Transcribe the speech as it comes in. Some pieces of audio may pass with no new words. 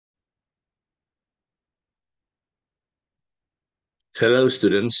Hello,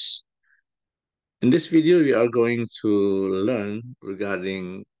 students. In this video, we are going to learn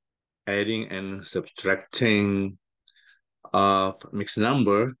regarding adding and subtracting of mixed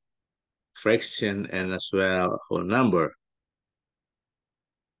number, fraction, and as well whole number.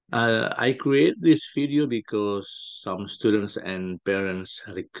 I create this video because some students and parents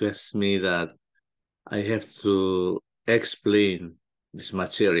request me that I have to explain this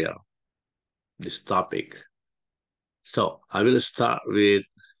material, this topic. So I will start with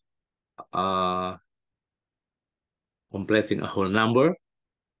uh, completing a whole number,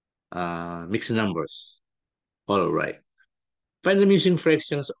 mixed numbers. All right. Find them using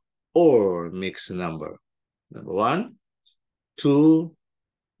fractions or mixed number. Number one, 2,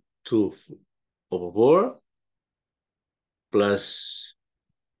 2 over 4 plus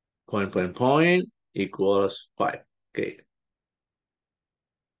point equals 5. Okay.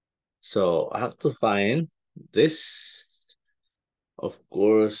 So I have to find this. Of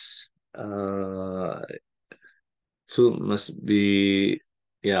course, 2 must be,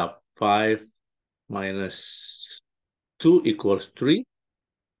 yeah, 5 minus 2 equals 3.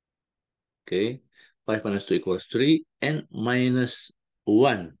 Okay. 5 minus 2 equals 3 and minus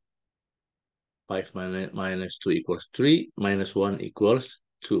 1. 5 minus 2 equals 3, minus 1 equals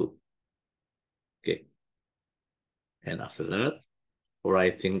 2. Okay. And after that,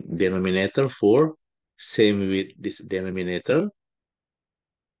 writing denominator 4, same with this denominator.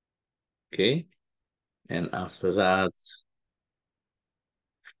 Okay. And after that,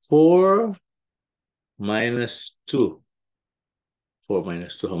 4 minus 2. 4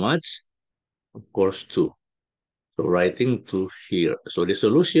 minus 2, how much? Of course, 2. So writing 2 here. So the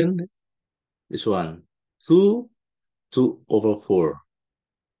solution, this one, 2, 2 over 4.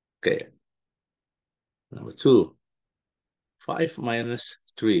 Okay. Number 2, 5 minus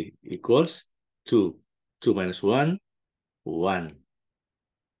 3 equals 2. 2 minus 1, 1.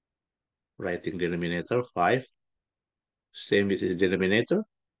 Writing denominator 5, same with the denominator.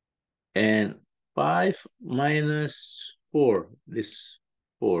 And 5 minus 4, this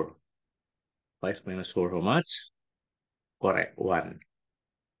 4. 5 minus 4, how much? Correct, 1.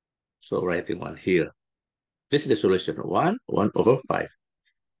 So writing 1 here. This is the solution, 1 over 5.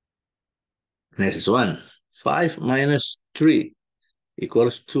 Next is 1. 5 minus 3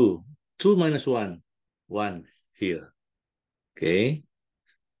 equals 2. 2 minus 1, 1 here. Okay.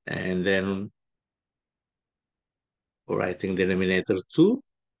 And then writing denominator 2.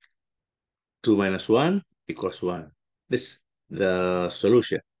 2 minus 1 equals 1. This is the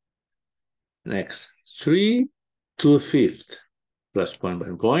solution. Next, 3 2/5 plus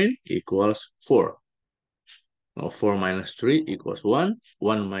point equals 4. Now 4 minus 3 equals 1.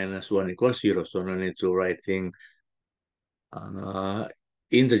 1 minus 1 equals 0. So no need to writing uh,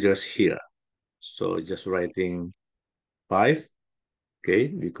 integers here. So just writing 5, okay,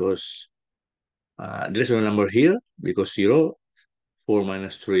 because there's no number here because 0. 4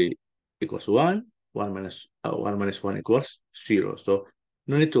 minus 3 equals 1. 1 minus 1 equals 0. So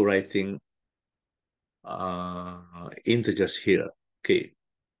no need to writing integers here. Okay.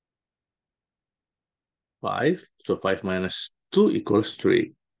 5. So 5 minus 2 equals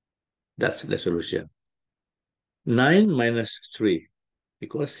 3. That's the solution. 9 minus 3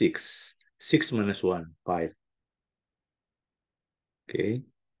 equals 6. 6 minus 1, 5. Okay.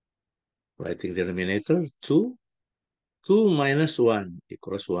 Writing denominator 2. 2 minus 1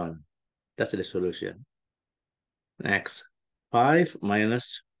 equals 1. That's the solution. Next. 5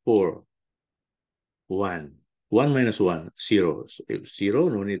 minus 4. 1. 1 minus 1, 0. So if 0,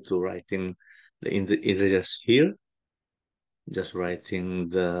 no need to writing the integers here. Just writing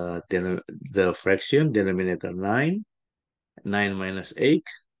the fraction, denominator 9. 9 minus 8,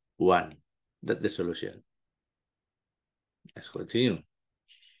 1. That's the solution. Let's continue.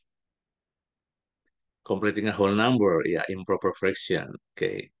 Completing a whole number, yeah, improper fraction.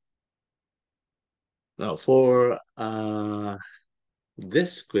 Okay. Now for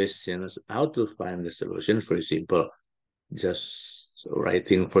this question, how to find the solution? Very simple. Just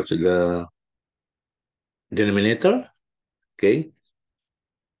writing for the denominator. Okay.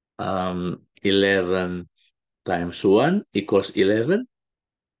 11 times 1 equals 11.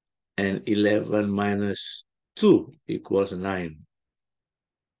 And 11 minus 2 equals 9.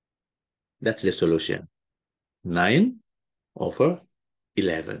 That's the solution. 9 over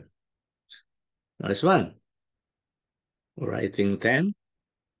 11. Now this one. Writing 10.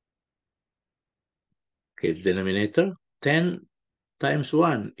 Okay, denominator. 10 times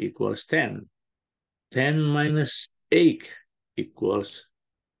 1 equals 10. 10 minus 8 equals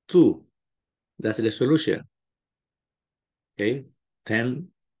 2. That's the solution. Okay, 10,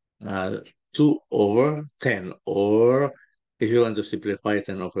 2 over 10 or If you want to simplify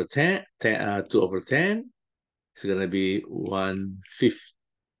 10 over 10, 2 over 10, it's going to be 1/5.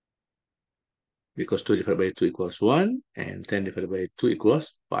 Because 2 divided by 2 equals 1, and 10 divided by 2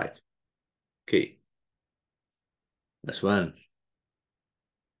 equals 5. Okay, that's 1.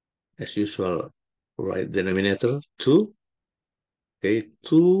 As usual, write denominator 2. Okay,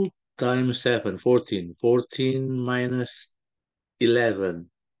 2 times 7, 14. 14 minus 11.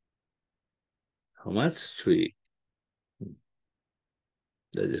 How much? 3.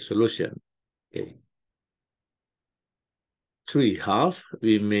 That's the solution. Okay. 3 half,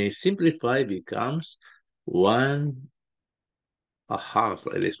 we may simplify, becomes 1 a half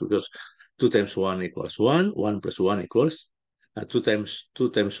like this, because 2 times 1 equals 1, 1 plus 1 equals 2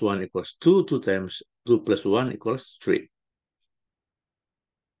 times 1 equals 2, 2 times 2 plus 1 equals 3.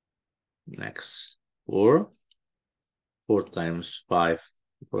 Next, 4. 4 times 5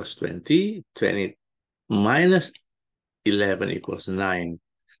 equals 20. 20 minus 11 equals 9.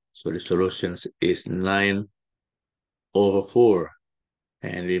 So the solution is 9 over 4.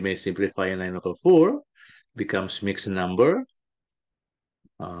 And we may simplify 9 over 4 becomes mixed number.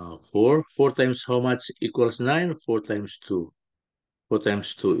 4. 4 times how much equals 9? 4 times 2. 4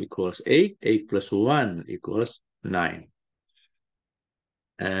 times 2 equals 8. 8 plus 1 equals 9.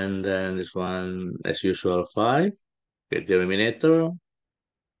 And then this one, as usual, 5. Get the denominator.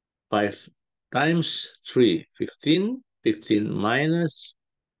 5 times 3, 15. 15 minus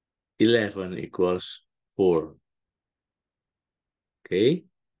 11 equals 4. Okay.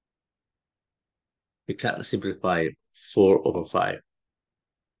 We can simplify 4 over 5.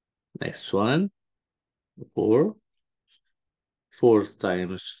 Next one, 4. 4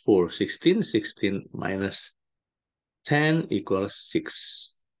 times 4, 16. 16 minus 10 equals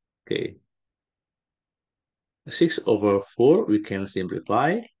 6. Okay. 6 over 4, we can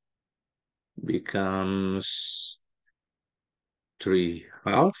simplify. Becomes 3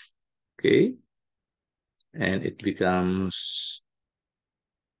 half. Okay. And it becomes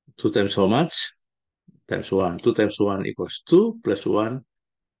 2 times how much? Times 1. 2 times 1 equals 2, plus 1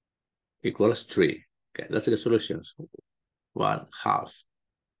 equals 3. Okay, that's the solution. 1 half.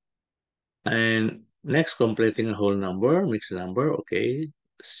 And next, completing a whole number, mixed number. Okay,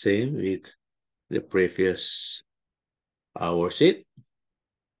 same with the previous worksheet.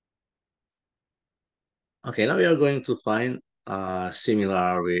 Okay, now we are going to find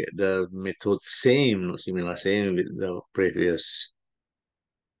similar with the method same with the previous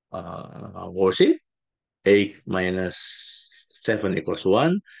worksheet. 8 minus 7 equals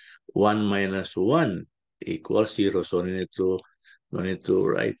 1. 1 minus 1 equals 0. So no need to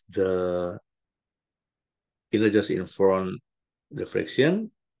write the integers in front the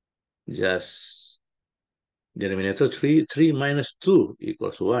fraction. Just denominator 3. 3 minus 2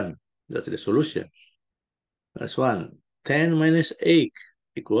 equals 1. That's the solution. That's 1. 10 minus 8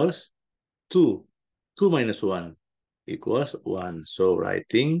 equals 2. 2 minus 1 equals 1. So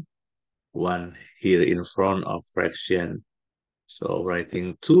writing 1 here in front of fraction. So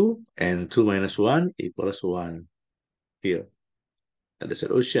writing 2 and 2 minus 1 equals 1 here. And the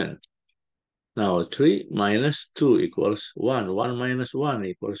solution. Now 3 minus 2 equals 1. 1 minus 1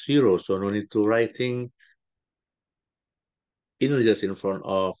 equals 0. So no need to writing integers in front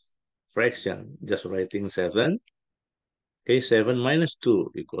of fraction. Just writing 7. Okay, 7 minus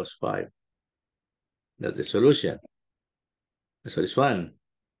 2 equals 5. That's the solution. So this one.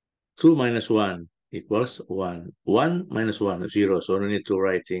 2 minus 1 equals 1. 1 minus 1, 0. So no need to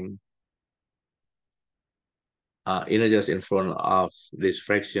writing integers in front of this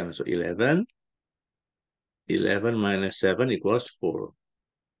fraction. So 11. 11 minus 7 equals 4.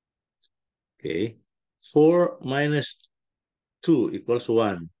 Okay. 4 minus 2 equals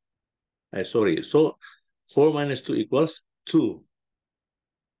 1. Sorry. So 4 minus 2 equals 2.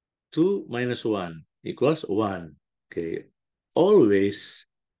 2 minus 1 equals 1. Okay. Always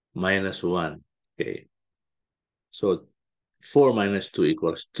minus 1. Okay. So 4 minus 2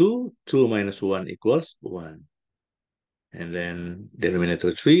 equals 2. 2 minus 1 equals 1. And then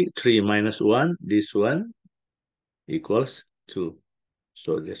denominator 3. 3 minus 1, this one, equals 2.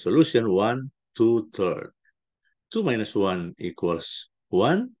 So the solution 1, 2/3. 2 minus 1 equals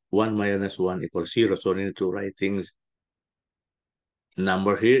 1. 1 minus 1 equals 0. So we need to write things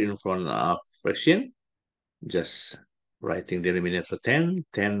number here in front of fraction. Just writing denominator 10.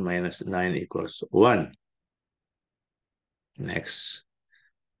 10 minus 9 equals 1. Next.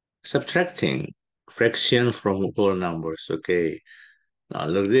 Subtracting fraction from whole numbers. Okay. Now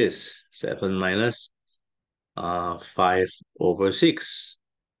look at this. 7 minus 5 over 6.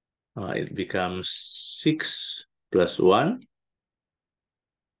 It becomes 6 plus 1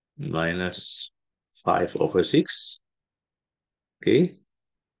 minus 5 over 6. Okay.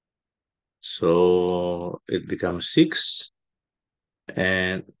 So it becomes 6.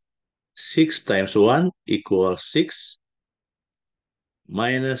 And 6 times 1 equals 6.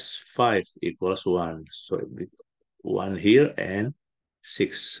 Minus 5 equals 1. So it be 1 here and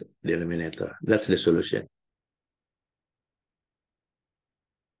 6 denominator. That's the solution.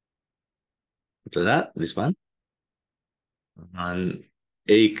 After that, this one. And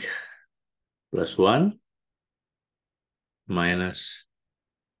 8 plus 1 minus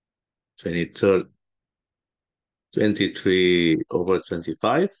 23 over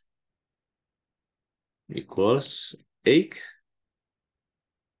 25 equals 8.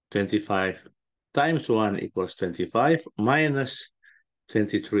 25 times 1 equals 25 minus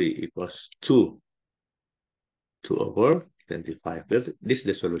 23 equals 2. 2 over 25. This is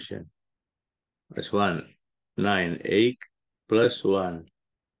the solution. That's 1. 9, 8 plus 1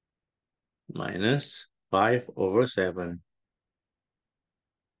 minus 5 over 7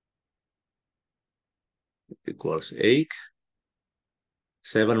 equals 8.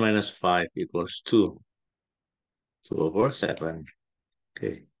 7 minus 5 equals 2. 2 over 7.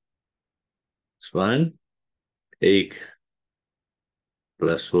 Okay. This one, 8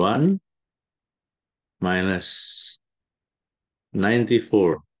 plus 1 minus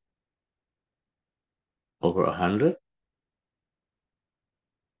 94 over 100.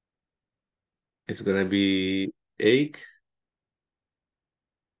 It's going to be 8.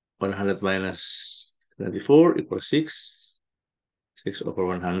 100 minus 94 equals 6. 6 over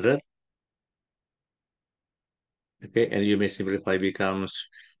 100. Okay, and you may simplify becomes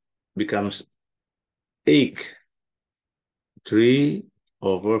 8. 3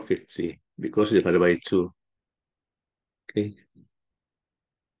 over 50 because divided by 2. Okay.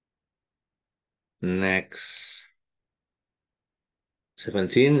 Next.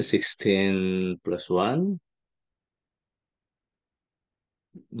 17, 16 plus 1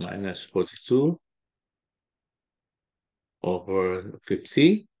 minus 42 over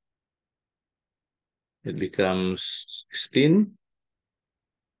 50. It becomes 16.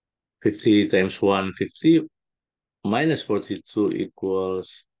 50 times 1, 50. Minus 42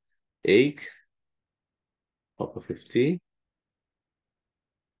 equals 8 over 50.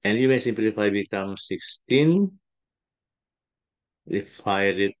 And you may simplify becomes 16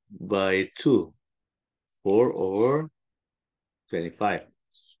 divided by 2. 4 over 25.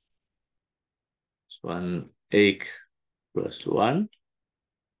 So 1, 8 plus 1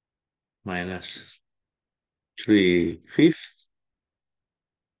 minus 3/5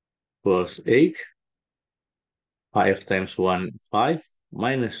 plus 8. 5 times 1, 5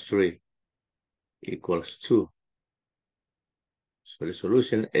 minus 3 equals 2. So the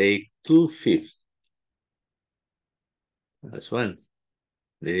solution 8/2. That's one.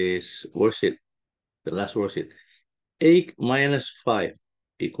 This worksheet, the last worksheet. 8 minus 5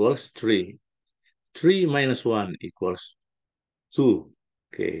 equals 3. 3 minus 1 equals 2.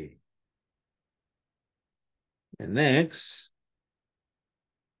 Okay. And next,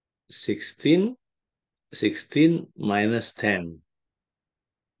 16. 16 minus 10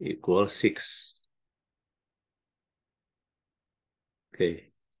 equals 6.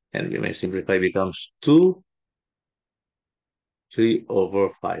 Okay. And we may simplify becomes 2, 3 over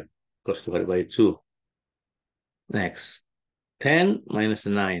 5. Because divided by 2. Next, 10 minus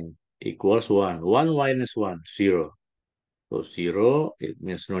 9 equals 1. 1 minus 1, 0. So 0, it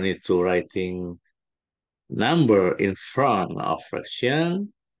means no need to writing number in front of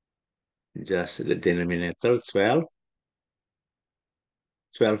fraction. Just the denominator, 12.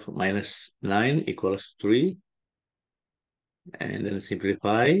 12 minus 9 equals 3. And then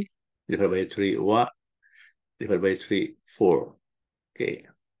simplify. Divide by 3, 1. Divide by 3, 4. Okay.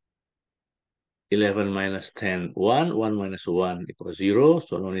 11 minus 10, 1. 1 minus 1 equals 0.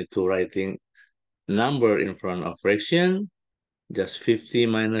 So no need to writing number in front of fraction. Just 50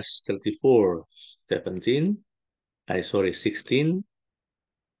 minus 34, 17. 16.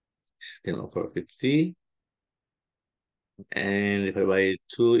 16 over 50. And divided by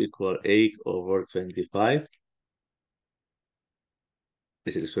 2 equal 8 over 25.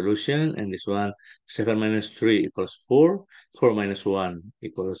 This is the solution. And this one, 7 minus 3 equals 4. 4 minus 1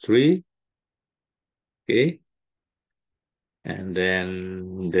 equals 3. Okay. And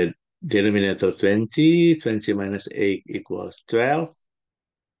then the denominator 20. 20 minus 8 equals 12.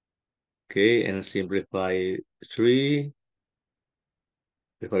 Okay. And simplify 3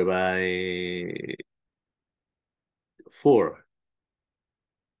 divided by 4.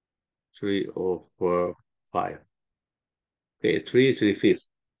 3 over 5. Okay. 3/5.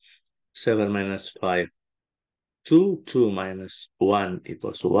 7 minus 5. 2. 2 minus 1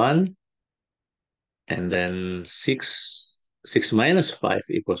 equals 1. And then 6 6 minus 5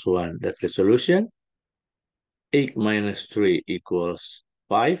 equals 1. That's the solution. 8 minus 3 equals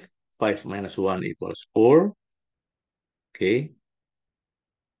 5. 5 minus 1 equals 4. Okay.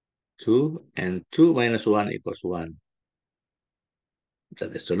 2. And 2 minus 1 equals 1.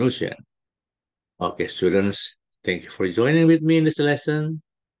 That's the solution. Okay, students, thank you for joining with me in this lesson.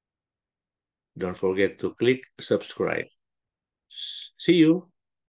 Don't forget to click subscribe. See you.